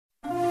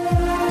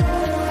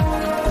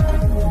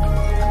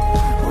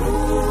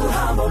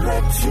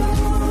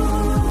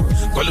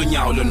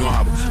Kwalonyawo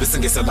lonwabo bese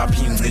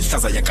ngeselapha ingci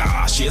ihlaza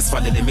yakashi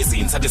esivalele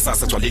emizini sathi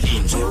sasa gcwale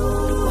linje.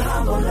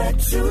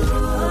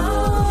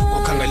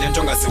 Ukhangele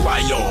into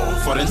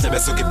ongaziwayo for endlebe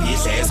esuke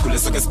ibhidle esikhule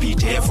esuke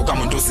esibhidef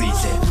ukamuntu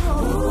uzidle.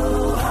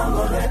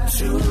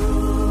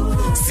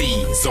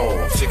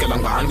 Sizo fikela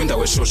ngani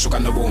kwindawo eshushu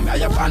kanobomi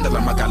ayaphanda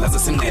lamagala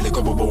zesinqele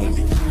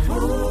kobobomi.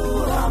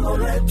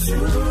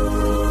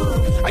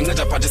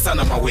 Anceda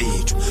phathisana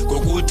mawethu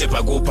ngokude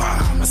bhakupha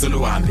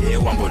masoluhambe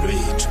uhambo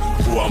lwethu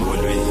uhambo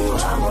lwethu.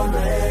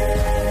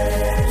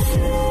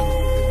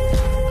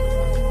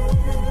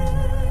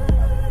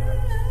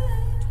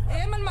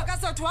 Man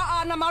makasothiwa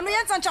ana manu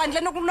yenza njani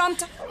lena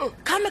kulomtha?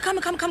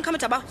 Khame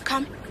daba,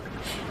 khame.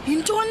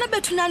 Yintoni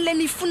bethu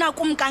naleni ifuna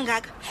kum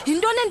kangaka?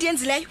 Yintoni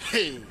endiyenzileyo?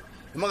 Hey,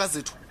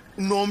 makazethu,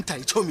 unomtha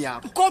ichomi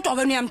yakho. Kodwa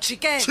wena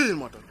uyamjikela. Chill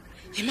madoda.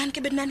 Yimani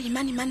ke bethu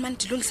yimani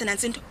dilungise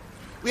nansi into.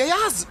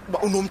 Uyayazi uba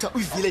unomtha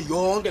uyivile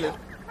yonke lento.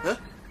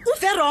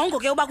 Uverongo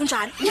ke uba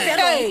kunjalo.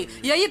 Hey,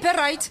 yayiphe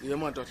right? Ye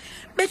madoda.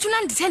 Bethu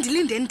ndithe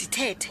ndilinde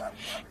ndithethe.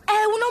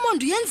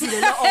 Unomonde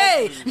uyenzile lo.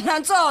 Hey,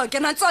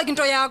 nantsoke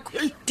into yakho.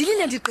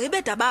 Ndilinde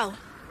ndigqibe dabawo.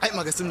 Hayi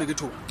make simnike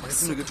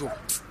ithuba.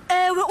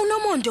 Ewe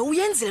unomonde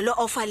uyenzile lo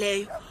offer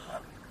leyo.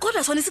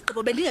 Kodwa sona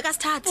isigqibo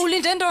bendingekasithathi.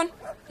 Ulinde ntoni?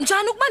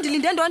 Njani ukuba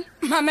ndilinde ntoni?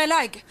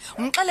 Mamela ke,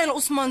 umxelele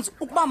uSimonzi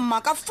ukuba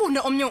makafune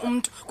omnye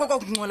umuntu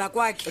kokungcola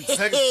kwakhe.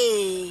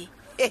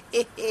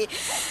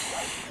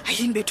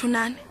 Ayini bethu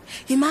nani?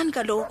 Yimani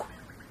kaloku.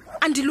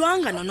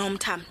 Andilwanga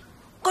nonomthamo.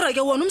 Kodwa ke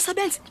wona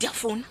umsebenzi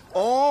ndiyafuna.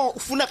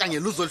 Ufuna kanye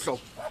luzo lihlobo.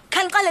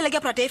 Khanixalele ke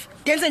Bradef,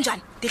 ndenze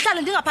njani?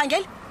 Ndihlale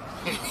ndingaphangeli?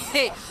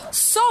 Hey,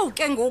 so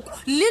ke ngoku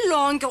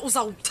lilonke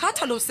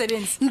uzawuthatha lo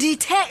msebenzi.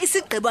 Ndithe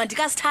isigqibo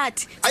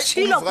andikasithathi.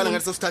 Chilo uvakala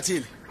ngathi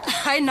sesithathile.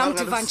 Hayi nam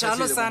ndiva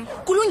njalo sana.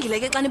 Kulungile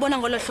ke xa nibona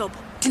ngolo hlobo.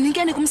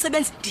 Ndinikeni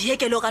kumsebenzi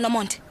ndiyeke lo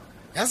kaNomonde.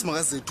 Yazi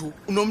makazethu,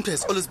 unomtha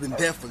has always been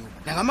there for you.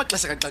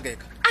 Nangamaxesha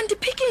kaxakeka.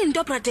 Andiphiki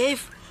into Bradef.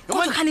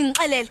 Kodwa khani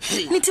ngixelele.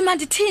 Nithi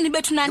mandithini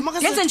bethu nani?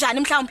 Yenze njani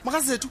mhlawumbe?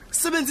 Makazethu,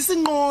 sebenzisa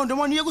ingqondo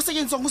manje uye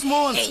kusetyenziswa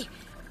nguSimonzi.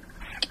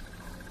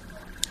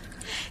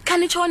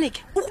 Kanitshoni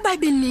ke ukuba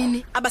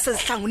ibenini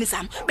abasezihlanguni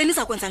zami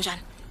beniza kwenza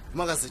njani?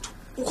 Makazethu,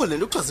 ukho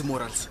lento kuthiwa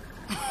zimorals.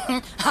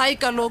 Hayi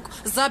kaloku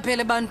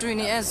zaphele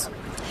bantwini ezo.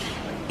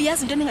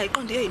 Iyazi into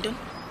engayiqondiyo yintoni?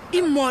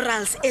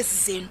 Immorals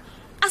ezizenu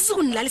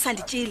asukunilalisa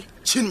ndityile.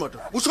 Chini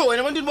madoda. Utsho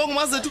wena abantwini bonke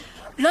mazethu.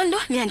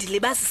 Londo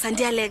niyandilibazisa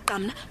ndiyaleqa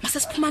mna.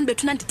 Masesiphumani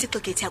bethu nandithi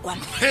gate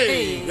yakwami.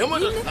 Hey,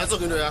 yamadoda,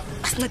 ayizonke into yakho.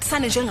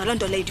 Asincedisane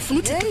njengalonto leyo ndifuna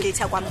uthi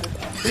gate yakwami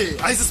ngoku. Hey,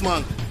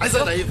 ayisisimanga.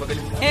 Ayizanda yiva ke.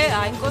 Hey,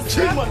 hayi Nkosi.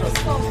 Chini madoda.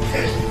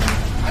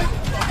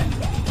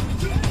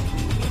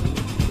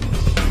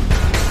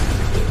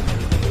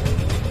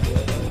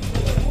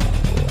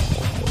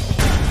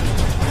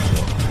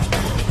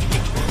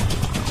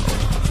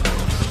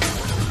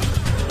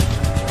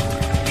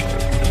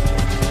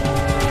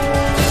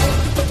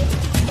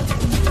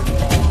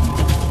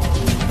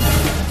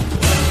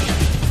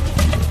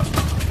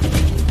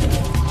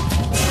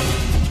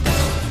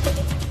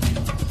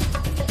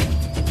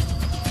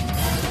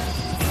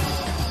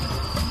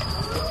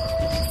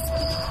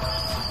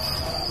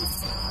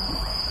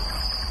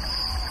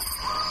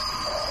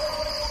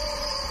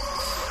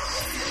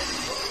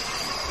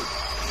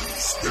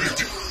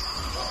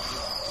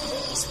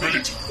 Spell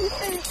it.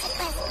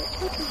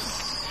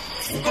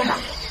 Come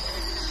on.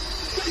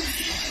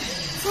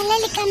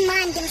 Fanele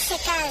kamandi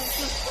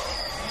msekazi.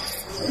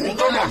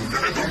 Come on,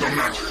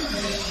 ndemnati.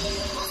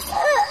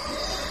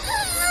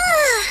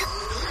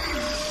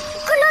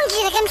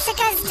 Kulungile ke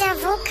msekazi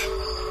Davuka.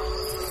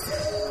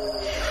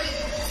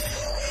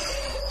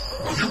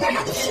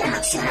 Ngibona kukhona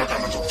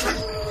kusonakala nje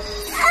kuphela.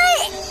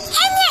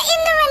 Enye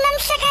into wena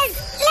msekazi,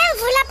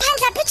 lemvula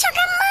phandle apha itsho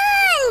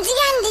kamandi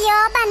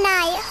yandiyoba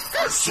nayo.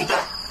 Suka,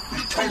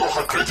 lithongo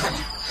haqretha.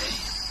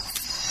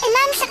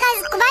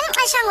 Msekazi kubani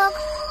ixesha ngoku?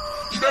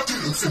 Ibathi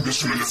insimbi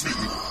yeshumi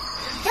lesibini.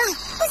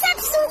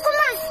 Usabusuku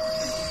ma.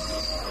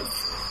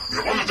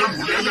 Yabona nje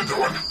ngulele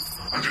ndawana.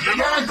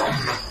 Andilelanga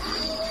mna.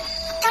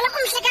 Kaloku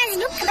msekazi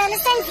lugqibela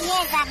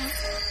sendiyeza.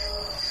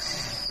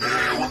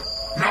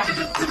 Nathi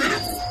ndiqhibele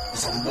ngoku.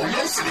 Uzawubona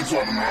umsebenzi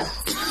wami nawe.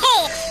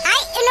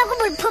 Hayi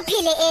inokuba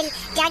uliphuphile eli.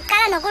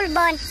 Ndiyaqala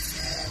nokulibona.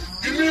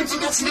 Ininzi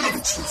into kufuneka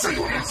ndikufundise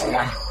yona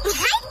mfowami.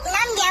 Hayi,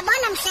 nam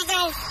ndiyabona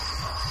msekazi.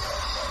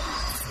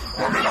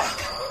 Mamela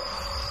ke.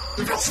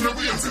 Into kufuneka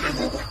uyenzele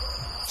ngoku.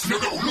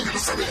 Funeka ulungile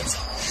usebenza.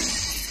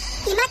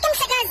 Imake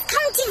msekazi,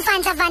 khawuthi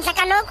vandla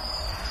kaloku.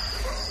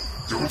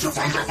 Ndikuthi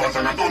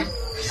vandla ngantoni?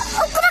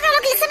 Ukuba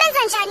kaloku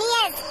lisebenza njani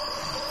yeza?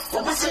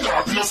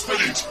 Kwakusingaphi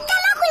losipeliti?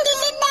 Kaloku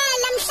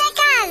ndilibele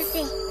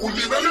msekazi.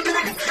 Ulibele into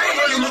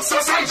bendiphela yona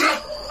kusasa nje?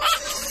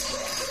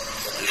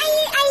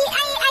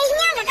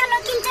 Ayinyanga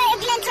kaloku into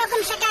ekule ntloko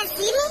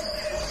msekazini.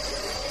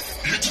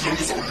 Yithi loo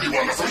nto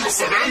uzawulibala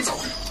sawuyosebenza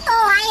wena.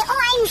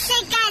 Hayi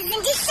msekazi,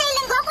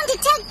 ndihlele ngoku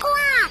ndithe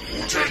kwa.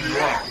 Utheni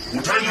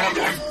ntoni?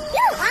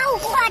 Hawu,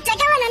 krwada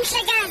ke wena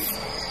msekazi.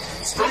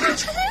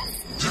 Speliti?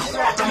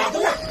 Ndikrwada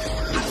makuwe?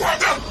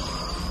 Ndikrwada?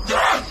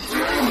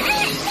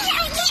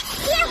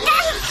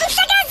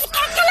 Msekazi,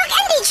 kaloku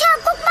enditsho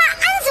kukuba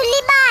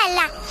anzulibala.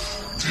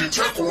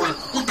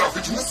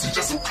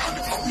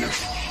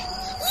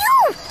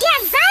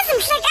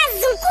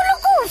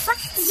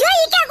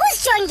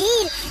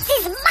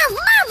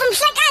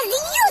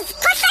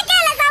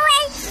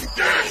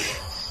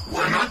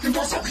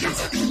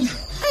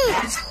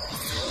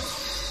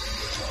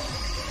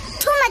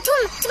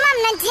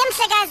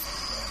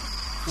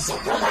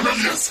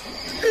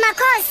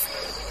 Makhosi.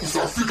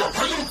 Uzawufika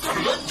phaya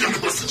ukukhalela kuyena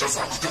kwesitsha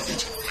sakho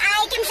David.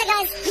 Hayi ke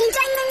mhlekazi, yinto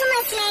encinci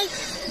masileyo.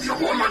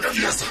 Uyabona ke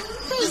Lisa,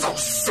 iza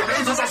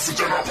kusebenza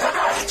zasitsha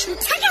ngaphakathi.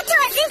 Phakathi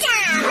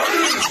wazinjani?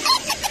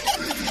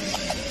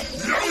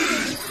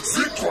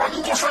 Zigcwala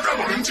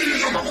inkohlakalo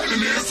nentilo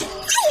ngakulinizo.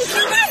 Hayi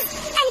mhlekazi,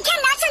 andikhe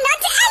ndatsho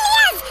ndathi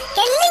aliyazi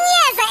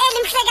ngelinyeza eli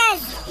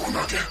mhlekazi.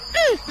 Bona ke,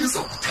 iza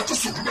kuthatha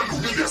usuku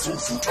belungile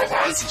yasokuvutha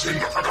phaya esitsheni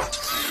ngaphakathi.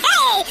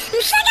 Hey,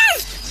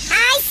 mhlekazi,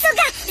 hayi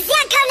suka,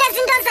 ziyakhawuleza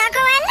into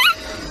zakho wena.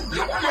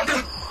 Uyabona ke,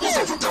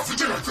 uzawuthi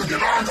uDavid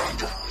engacingelanga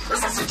nto.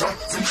 Esasitsha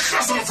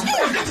zimhlasela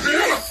zimqonde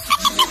phela.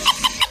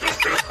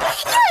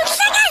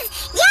 Mhlekazi,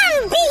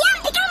 yambi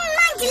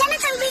kamandi lena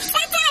xa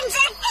ngiyithetha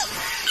nje.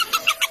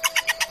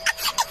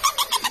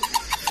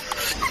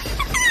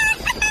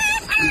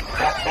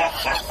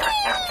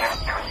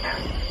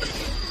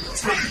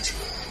 Spirit,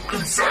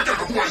 qiniseka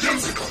ukuba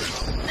yenzeka lena.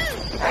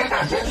 Hamba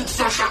ngoku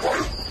kusahla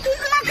kwayo.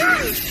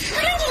 Makhosi,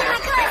 kulungile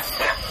makhosi.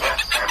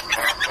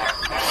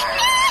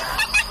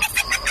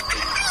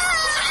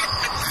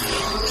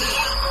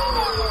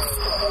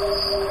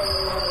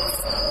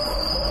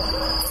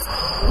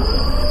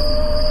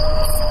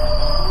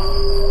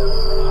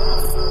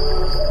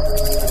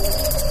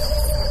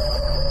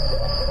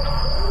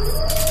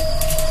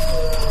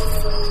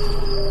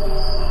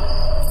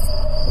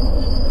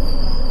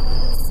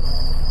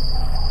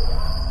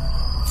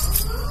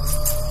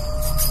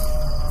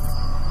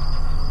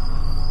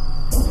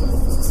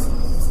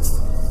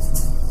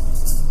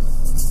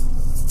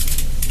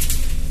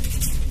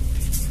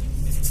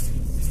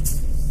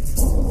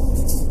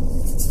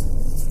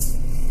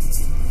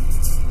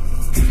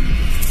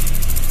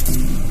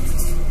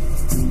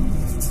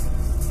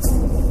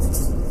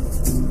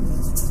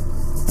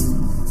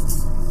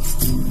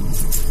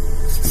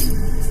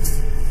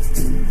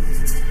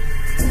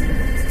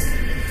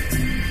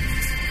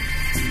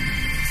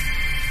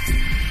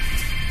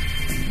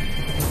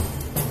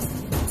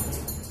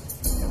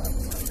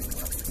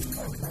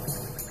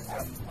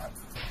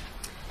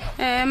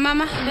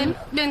 Mama,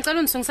 bengicela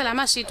undisongisele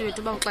amashiti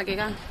wethu uba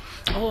uxakekanga.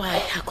 Oh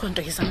hayi, akho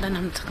nto yiza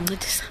mntanam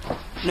ndizakuncedisa.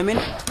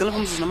 Nomini, ndicela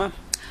umzuzu nomama.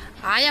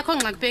 Hayi akho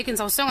ngxaki Bheki,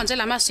 ndizawusonga nje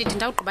la mashiti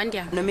ndawugqiba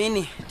ndiyana.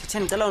 Nomini, ndithe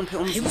ndicela uniphe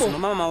umzuzu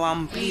nomama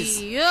wam,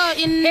 please. Yho,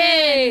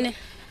 inene.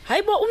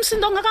 Hayibo,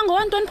 umsindo ongaka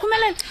ngowantoni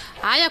Phumelele?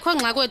 Hayi akho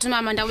ngxaki wethu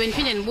mama, ndawube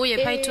ndiphinde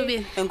ndibuye phaa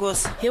ethubeni.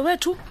 Enkosi. Ye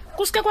wethu,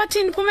 kuske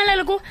kwathini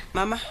Phumelele ku?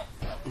 Mama,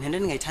 nento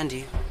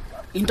endingayithandiyo.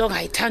 Into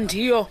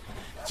ongayithandiyo.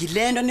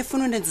 Yile nto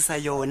nifuna undenzisa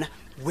yona,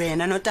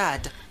 wena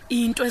notata.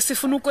 Into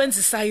esifuna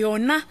ukwenzisa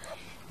yona.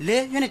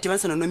 Le yona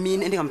idibanisa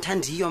noNomini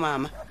endingamthandiyo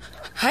mama.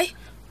 Hayi,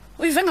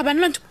 uyive ngabani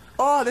loo nto?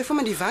 Oh,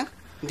 befuma ndivanga.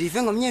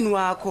 Ndive ngomnyeni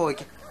wakho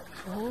ke.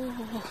 Oh,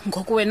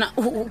 ngoku wena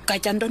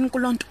ugatya ntoni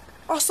kuloo nto?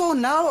 So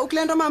nawe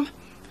ukule nto mama.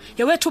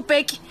 Ye wethu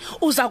Bheki,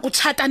 uza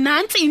kutshata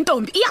nantsi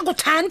intombi,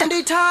 iyakuthanda.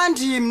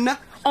 Andiyithandi mna.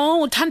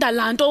 Oh, uthanda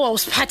laa nto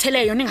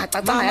wawusiphathele yona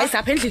ingacacanga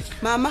yayizapha endlini.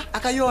 Mama,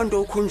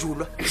 akayonto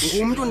ukhunjulwa.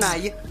 Ngumntu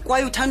naye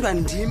kwaye uthandwa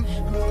ndim.